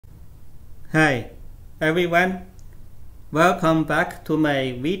Hi everyone, welcome back to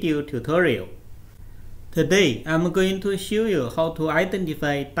my video tutorial. Today I'm going to show you how to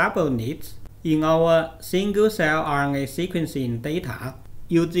identify double knits in our single-cell RNA sequencing data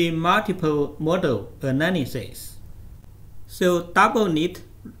using multimodal analysis. So double knit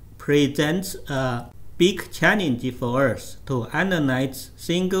presents a big challenge for us to analyze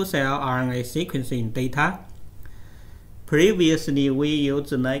single-cell RNA sequencing data. Previously, we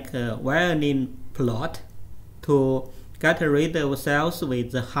used like a violin plot to get rid of cells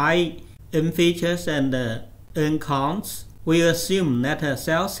with high N features and N counts. We assume that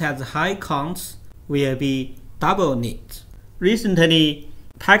cells has high counts will be double knit. Recently,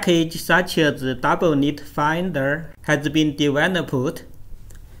 package such as double knit finder has been developed.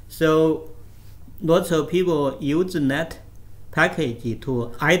 So lots of people use that package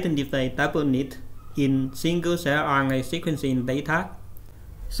to identify double knit in single-cell RNA sequencing data.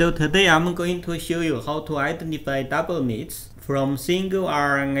 So today I'm going to show you how to identify double knits from single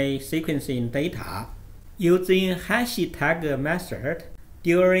RNA sequencing data using hashtag method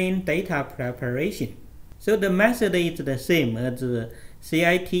during data preparation. So the method is the same as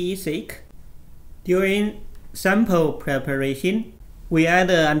CIT-seq. During sample preparation, we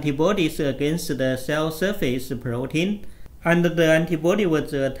add antibodies against the cell surface protein, and the antibody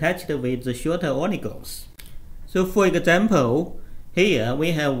was attached with shorter oligos. So for example, here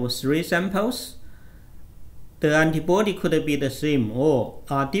we have 3 samples. The antibody could be the same or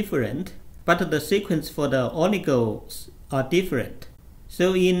are different, but the sequence for the oligos are different.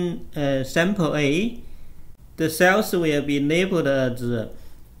 So in sample A, the cells will be labeled as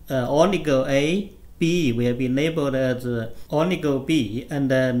oligo A, B will be labeled as oligo B,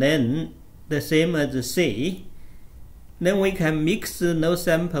 and then the same as C. Then we can mix those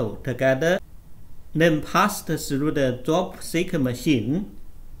samples together, then pass through the drop-seq machine.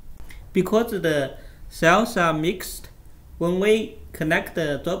 Because the cells are mixed, when we connect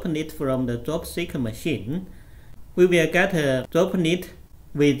the drop knit from the drop-seq machine, we will get a drop knit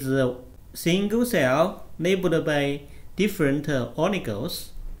with a single cell labeled by different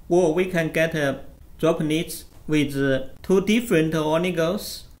oligos, or we can get a drop knits with 2 different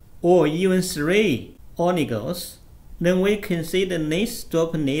oligos, or even 3 oligos. Then we consider this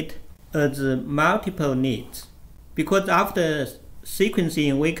drop knit as multiple knits, because after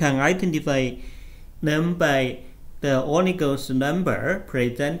sequencing we can identify them by the oligos number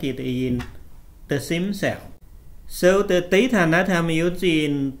presented in the same cell. So the data that I'm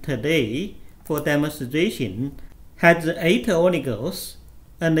using today for demonstration has 8 oligos,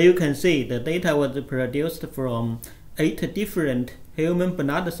 and you can see the data was produced from 8 different human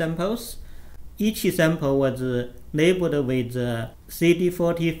blood samples. Each sample was labeled with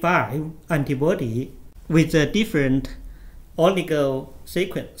CD45 antibody with a different oligo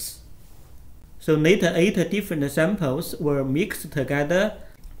sequence. So later 8 different samples were mixed together,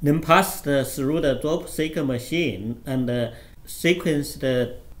 then passed through the drop-seq machine and sequenced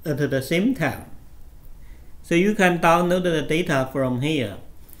at the same time. So you can download the data from here.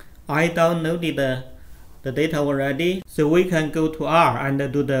 I downloaded the data already, so we can go to R and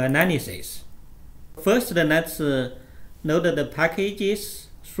do the analysis. First, let's load the packages,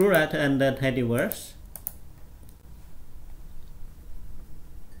 Seurat and Tidyverse.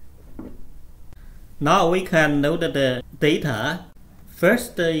 Now we can load the data.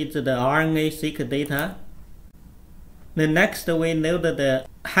 First is the RNA-seq data. The next we load the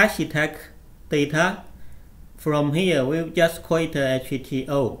hashtag data. From here we just call it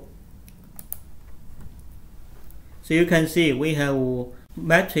HTO. So you can see we have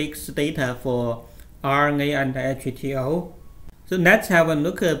matrix data for RNA and HTO. So let's have a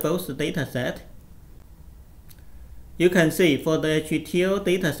look at both dataset. You can see for the HTO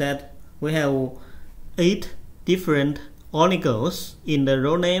dataset we have 8 different oligos in the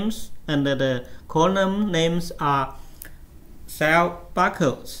row names, and the column names are cell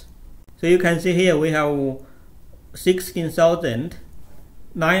barcodes. So you can see here we have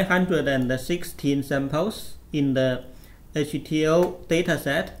 16,916 samples in the HTO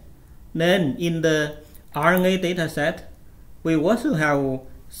dataset. Then in the RNA dataset, we also have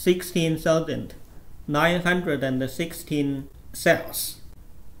 16,916 cells.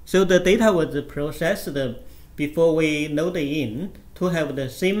 So the data was processed before we load in to have the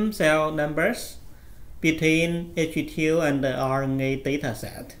same cell numbers between HTO and the RNA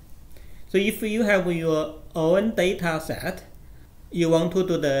dataset. So if you have your own dataset, you want to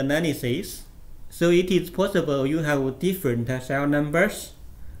do the analysis, so it is possible you have different cell numbers.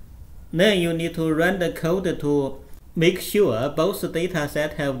 Then you need to run the code to make sure both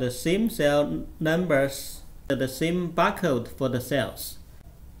datasets have the same cell numbers, the same barcode for the cells.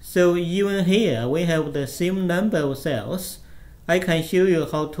 So even here we have the same number of cells. I can show you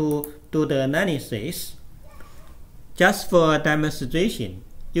how to do the analysis. Just for a demonstration,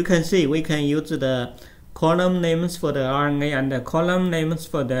 you can see we can use the column names for the RNA and the column names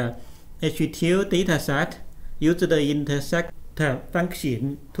for the HTO dataset. Use the intersect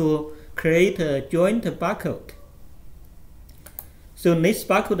function to create a joint barcode. So this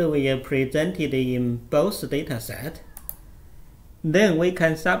barcode will be presented in both datasets. Then we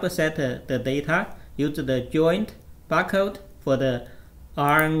can subset the data, use the joint barcode for the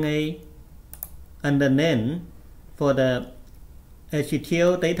RNA and then for the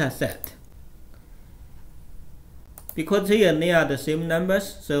HTO dataset. Because here they are the same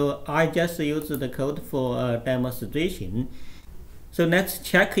numbers, so I just use the code for a demonstration. So let's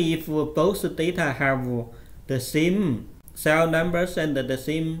check if both data have the same cell numbers and the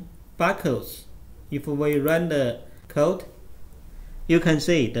same barcodes. If we run the code, you can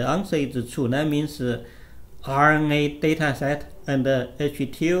see the answer is true. That means RNA dataset and the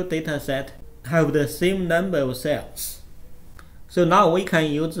HTO dataset have the same number of cells. So now we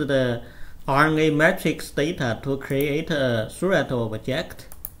can use the RNA matrix data to create a Seurat object.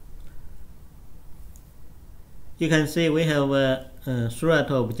 You can see we have a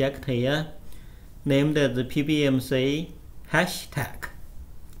Seurat object here named as the PBMC hashtag.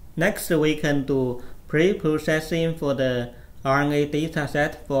 Next we can do pre-processing for the RNA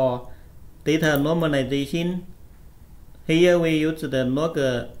dataset for data normalization. Here we use the log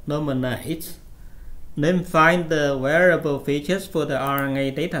normalize. Then find the variable features for the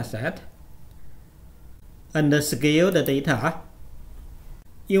RNA dataset and scale the data.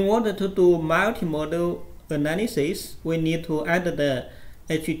 In order to do multimodal analysis, we need to add the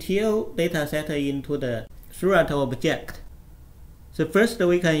HTO dataset into the Seurat object. So first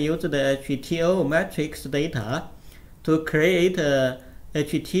we can use the HTO matrix data to create a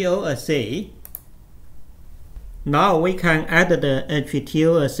HTO assay. Now we can add the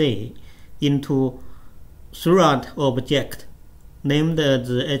HTO assay into Seurat object named as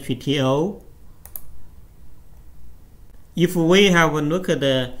HTO. If we have a look at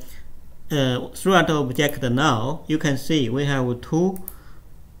the Seurat object now, you can see we have two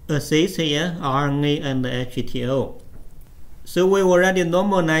assays here, RNA and HTO. So we already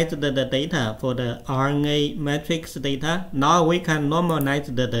normalized the data for the RNA matrix data. Now we can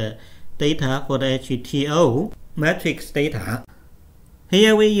normalize the data for the HTO matrix data.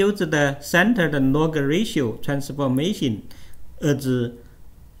 Here we use the centered log ratio transformation as the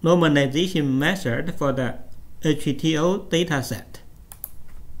normalization method for the HTO dataset.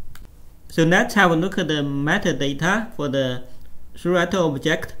 So let's have a look at the metadata for the Seurat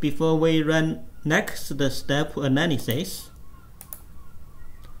object before we run next step analysis.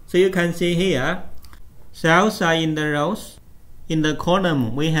 So you can see here, cells are in the rows. In the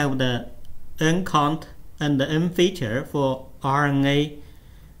column, we have the N count and the M feature for RNA,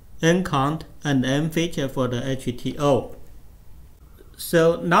 N count and M feature for the HTO.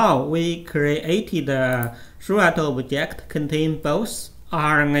 So now we created a Seurat object containing both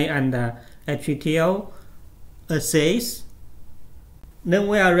RNA and HTO assays. Then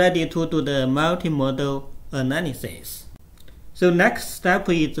we are ready to do the multimodal analysis. So next step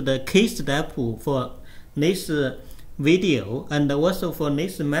is the key step for this video and also for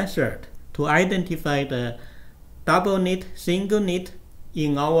this method to identify the double knit, single knit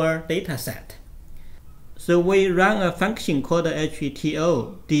in our dataset. So we run a function called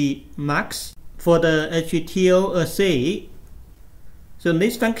HTO dmax for the HTO assay. So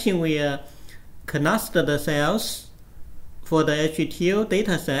this function will cluster the cells for the HTO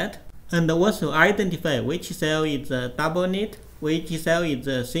dataset and also identify which cell is a double knit, which cell is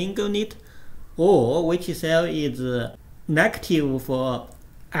a single knit, or which cell is negative for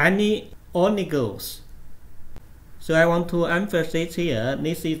any oligos. So I want to emphasize here,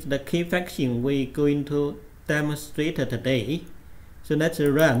 this is the key function we're going to demonstrate today. So let's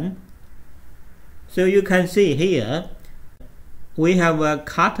run. So you can see here, we have a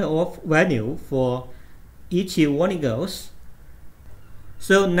cutoff value for each oligos.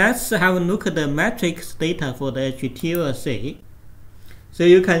 So let's have a look at the matrix data for the HTO assay. So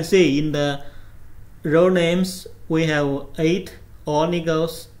you can see in the row names, we have 8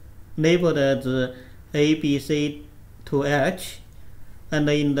 oligos labeled as A, B, C to H. And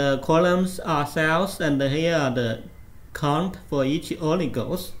in the columns are cells, and here are the count for each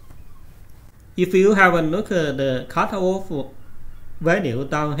oligos. If you have a look at the cutoff value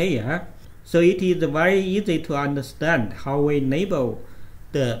down here, so it is very easy to understand how we label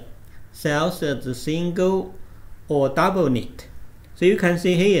the cells as single or double knit. So you can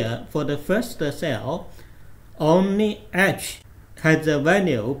see here, for the first cell, only H has a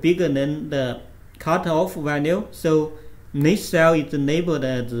value bigger than the cutoff value, so this cell is labeled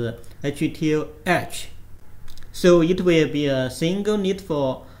as HTO-H. So it will be a single NEAT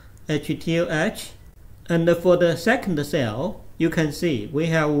for HTO-H. And for the second cell, you can see we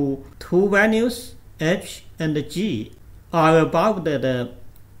have two values, H and G, are above the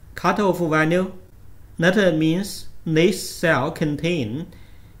cutoff value. That means this cell contains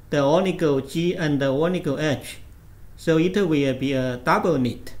the oligo G and the oligo H. So it will be a double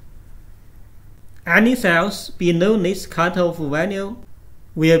NEAT. Any cells below this cutoff value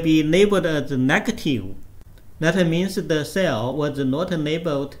will be labeled as negative. That means the cell was not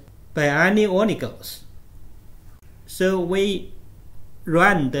labeled by any oligos. So we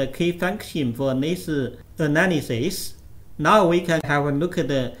run the key function for this analysis. Now we can have a look at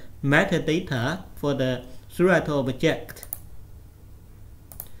the metadata for the Seurat object.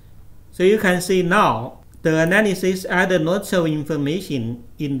 So you can see now the analysis added lots of information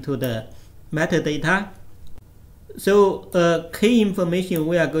into the metadata. So key information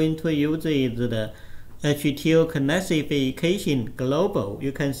we are going to use is the HTO classification global.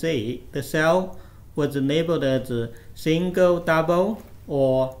 You can see the cell was labeled as single, double,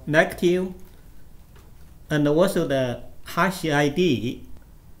 or negative, and also the hash ID.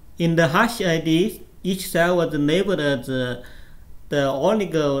 In the hash ID, each cell was labeled as the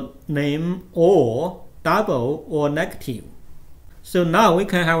oligo name or double or negative. So now we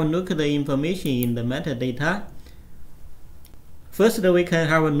can have a look at the information in the metadata. First we can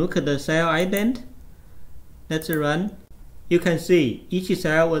have a look at the cell ident. Let's run. You can see each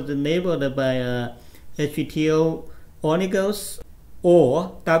cell was labeled by HTO oligos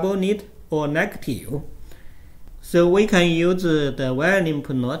or double NEAT or negative. So we can use the wiring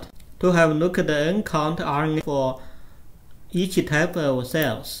plot to have a look at the uncount RNA for each type of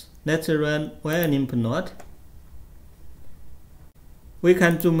cells. Let's run wiring plot. We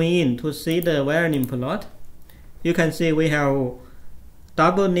can zoom in to see the wiring plot. You can see we have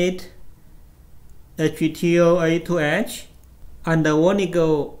double NEAT, HTO A to H, and the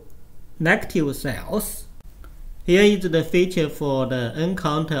oligo negative cells. Here is the feature for the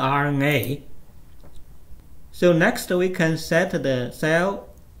uncount RNA. So next we can set the cell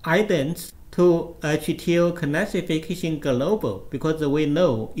idents to HTO classification global, because we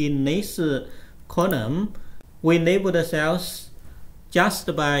know in this column we label the cells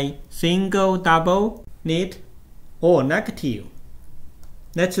just by single, double, NEAT, or negative.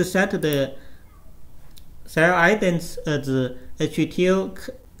 Let's set the cell idents as HTO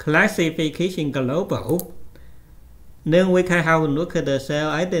classification global. Then we can have a look at the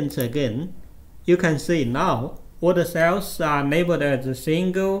cell idents again. You can see now all the cells are labeled as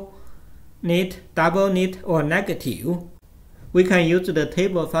single, NEAT, double NEAT, or negative. We can use the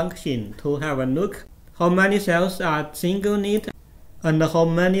table function to have a look how many cells are single NEAT and how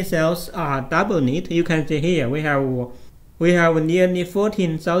many cells are double NEAT. You can see here we have nearly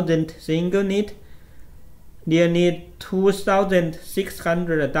 14,000 single NEAT, nearly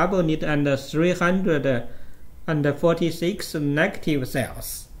 2,600 double NEAT, and 346 negative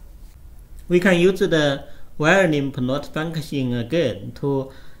cells. We can use the wiring plot function again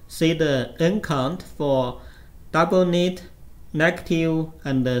to see the uncount for double NEAT, negative,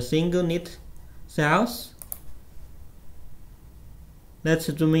 and single NEAT cells. Let's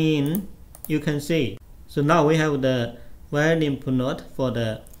zoom in. You can see. So now we have the wiring plot for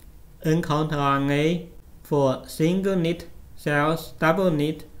the uncount RNA for single NEAT cells, double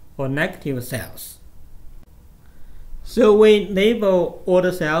NEAT, or negative cells. So we label all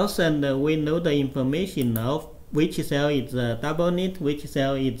the cells and we know the information of which cell is double NEAT, which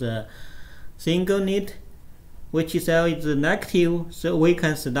cell is single NEAT, which cell is negative. So we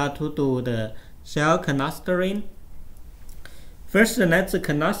can start to do the cell clustering. First, let's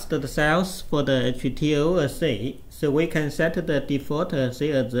cluster the cells for the HTO assay. So we can set the default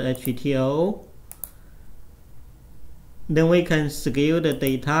assay as HTO. Then we can scale the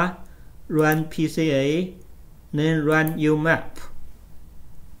data, run PCA, then run UMAP.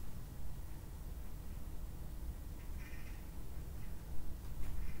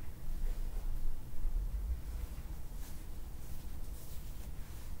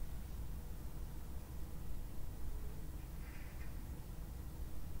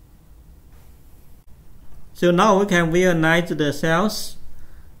 So now we can visualize the cells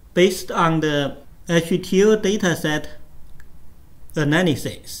based on the HTO dataset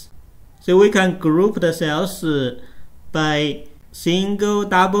analysis. So we can group the cells by single,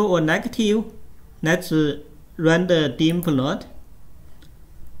 double, or negative. Let's run the dim plot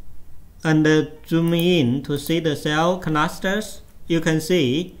and zoom in to see the cell clusters. You can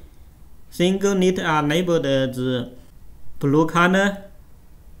see single NEAT are labeled as blue color,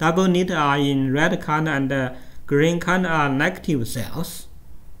 double knit are in red color, and the green color are negative cells.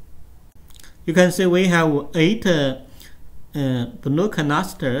 You can see we have 8 blue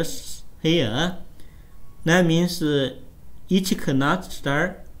canisters here. That means each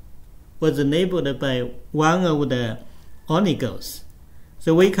canister was enabled by one of the oligos.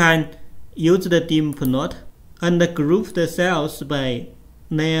 So we can use the dim plot and group the cells by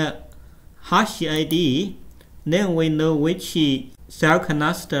their hash ID. Then we know which cell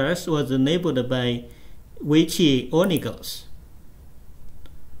canisters was enabled by which oligos.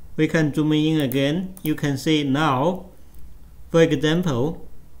 We can zoom in again. You can see now, for example,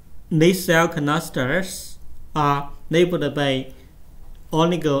 these cell canisters are labeled by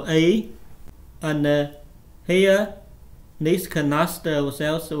oligo A, and here these canister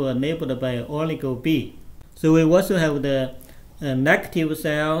cells were labeled by oligo B. So we also have the negative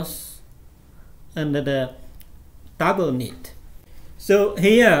cells and the double knit. So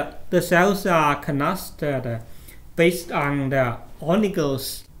here the cells are canistered based on the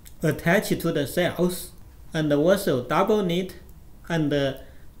oligos attached to the cells, and also double knit and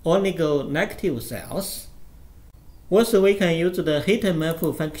oligo negative cells. Also, we can use the heat map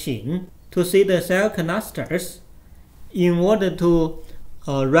function to see the cell canisters. In order to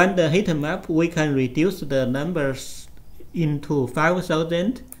run the heat map, we can reduce the numbers into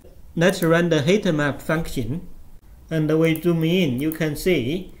 5,000. Let's run the heat map function, and we zoom in. You can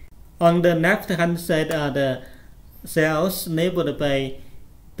see on the left hand side are the cells labeled by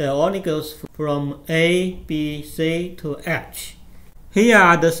the oligos from A, B, C to H. Here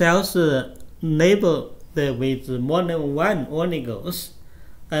are the cells labeled with more than one oligos,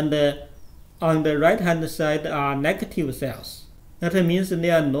 and on the right hand side are negative cells. That means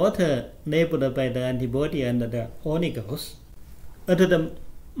they are not labeled by the antibody and the oligos. At the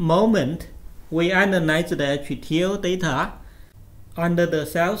moment we analyze the HTO data, and the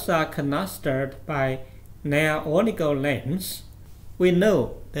cells are canistered by their oligo lengths. We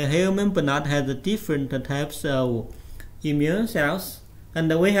know the human blood has different types of immune cells,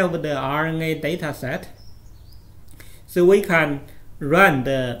 and we have the RNA data set. So we can run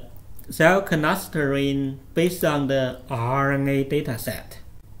the cell canistering based on the RNA data set.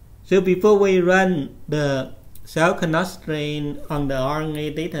 So before we run the cell canistering on the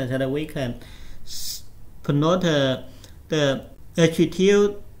RNA data set, we can plot the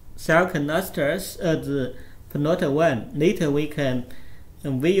HTO cell canisters as plot 1. Later we can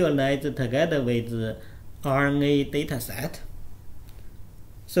visualize together with the RNA dataset.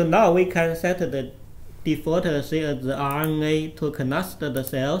 So now we can set the default say as the RNA to canister the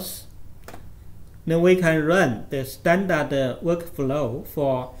cells. Then we can run the standard workflow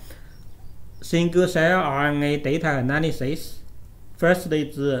for single cell RNA data analysis. First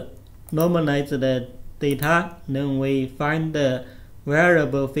is normalize the data, then we find the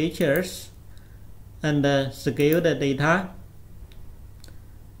variable features and scale the data.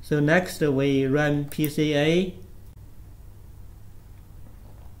 So next we run PCA.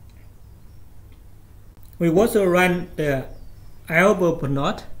 We also run the elbow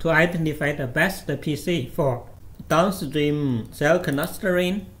plot to identify the best PC for downstream cell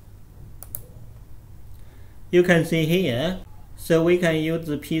canistering. You can see here, so we can use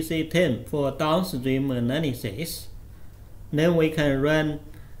the PC10 for downstream analysis. Then we can run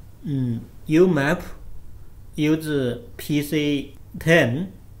UMAP, use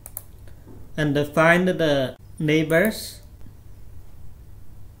PC10 and find the neighbors.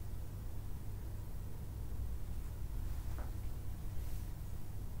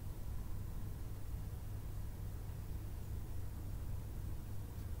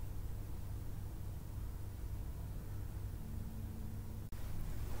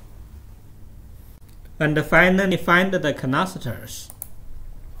 And finally find the canisters.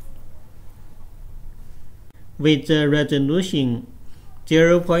 With the resolution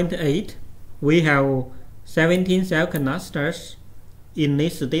 0.8, we have 17 cell canisters in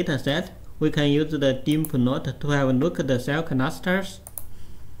this dataset. We can use the dim plot to have a look at the cell canisters.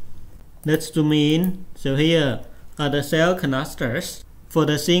 Let's zoom in. So here are the cell canisters for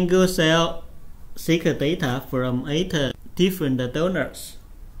the single cell seq data from 8 different donors.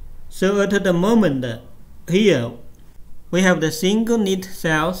 So at the moment, here we have the single knit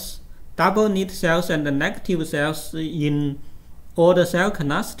cells, double knit cells, and the negative cells in all the cell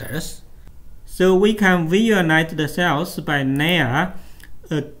canisters. So we can visualize the cells by their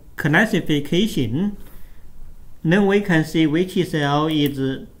classification. Then we can see which cell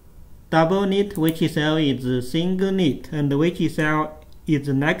is double knit, which cell is single knit, and which cell is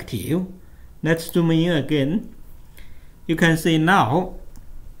negative. Let's zoom in again. You can see now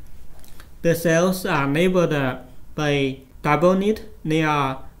the cells are labeled by double knit, they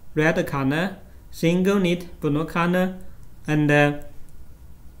are red color, single knit, blue color, and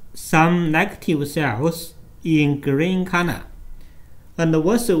some negative cells in green color. And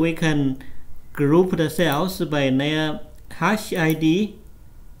also we can group the cells by their hash ID.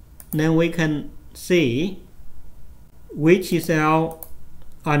 Then we can see which cell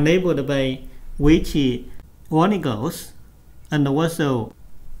are labeled by which oligos, and also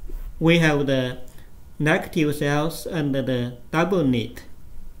we have the negative cells and the double knit.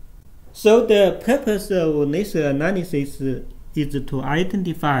 So the purpose of this analysis is to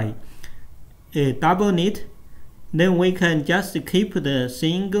identify a double knit. Then we can just keep the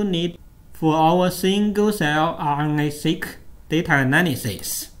single knit for our single cell RNA-seq data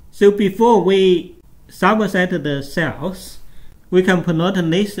analysis. So before we subset the cells, we can plot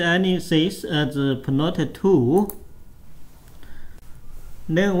this analysis as plot 2.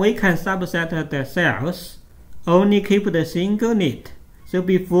 Then we can subset the cells, only keep the single knit. So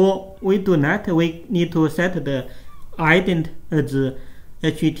before we do that, we need to set the ident as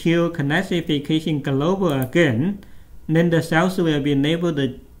HTO classification global again. Then the cells will be labeled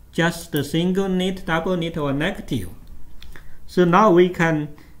just the single knit, double knit, or negative. So now we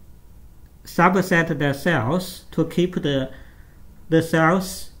can subset the cells to keep the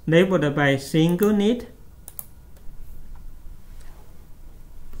cells labeled by single knit.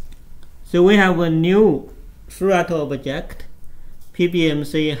 So we have a new Seurat object,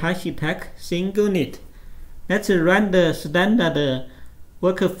 PBMC hashtag single knit. Let's run the standard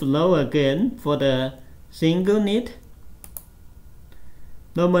workflow again for the single knit.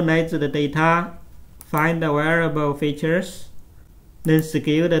 Normalize the data, find the variable features, then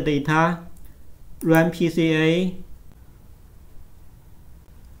scale the data, run PCA.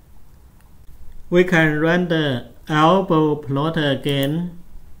 We can run the elbow plot again.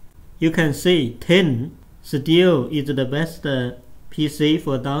 You can see 10 still is the best PC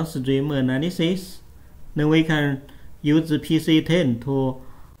for downstream analysis. Then we can use the PC10 to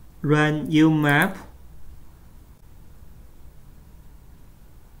run UMAP.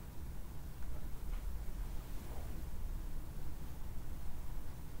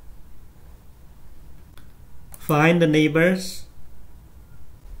 Find the neighbors,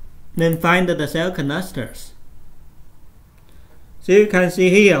 then find the cell clusters. So you can see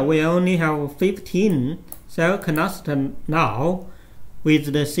here we only have 15 cell clusters now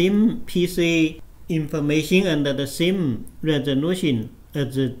with the same PC information and the same resolution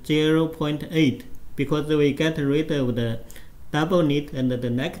as 0.8 because we get rid of the double knit and the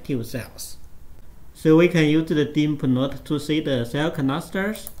negative cells. So we can use the dim plot to see the cell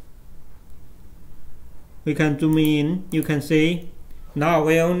clusters. We can zoom in, you can see now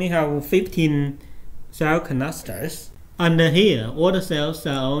we only have 15 cell clusters, and here all the cells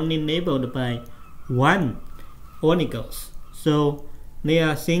are only labeled by one oligos, so they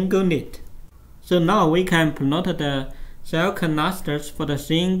are single knit. So now we can plot the cell clusters for the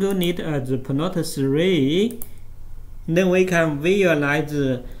single knit as plot 3. Then we can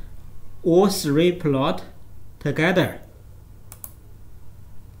visualize all 3 plots together.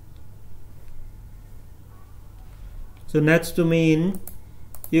 So let's zoom in.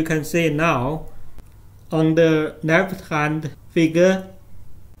 You can see now on the left hand figure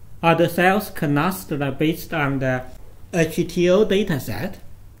are the cells clustered based on the HTO dataset.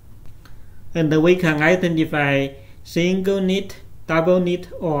 And we can identify single knit, double knit,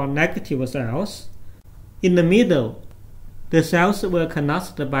 or negative cells. In the middle, the cells were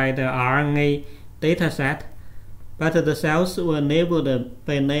clustered by the RNA dataset, but the cells were labeled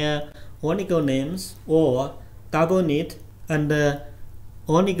by their oligo names or double knit and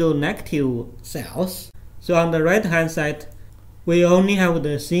oligonegative cells. So on the right hand side, we only have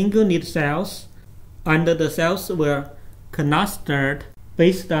the single knit cells, and the cells were clustered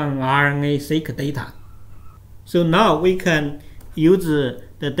based on RNA-seq data. So now we can use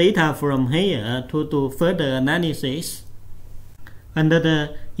the data from here to do further analysis, and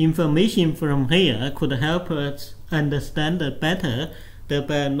the information from here could help us understand better the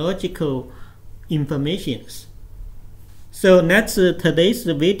biological informations. So that's today's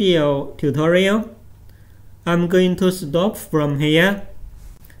video tutorial. I'm going to stop from here.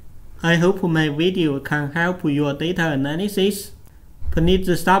 I hope my video can help your data analysis. Please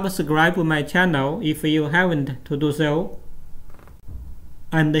subscribe my channel if you haven't to do so,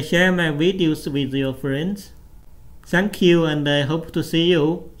 and share my videos with your friends. Thank you, and I hope to see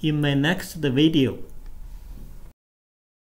you in my next video.